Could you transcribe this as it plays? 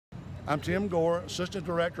I'm Tim Gore, Assistant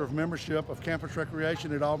Director of Membership of Campus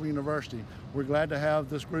Recreation at Auburn University. We're glad to have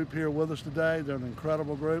this group here with us today. They're an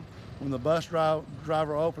incredible group. When the bus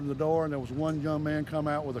driver opened the door and there was one young man come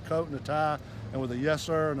out with a coat and a tie and with a yes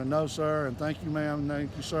sir and a no sir and thank you ma'am,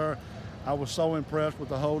 thank you sir, I was so impressed with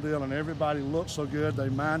the whole deal, and everybody looked so good. They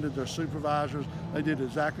minded their supervisors. They did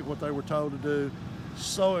exactly what they were told to do.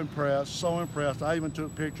 So impressed, so impressed. I even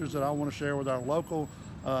took pictures that I want to share with our local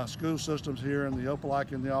school systems here in the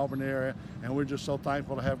Opelika and the Auburn area, and we're just so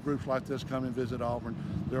thankful to have groups like this come and visit Auburn.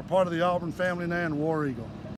 They're a part of the Auburn family now and War Eagle.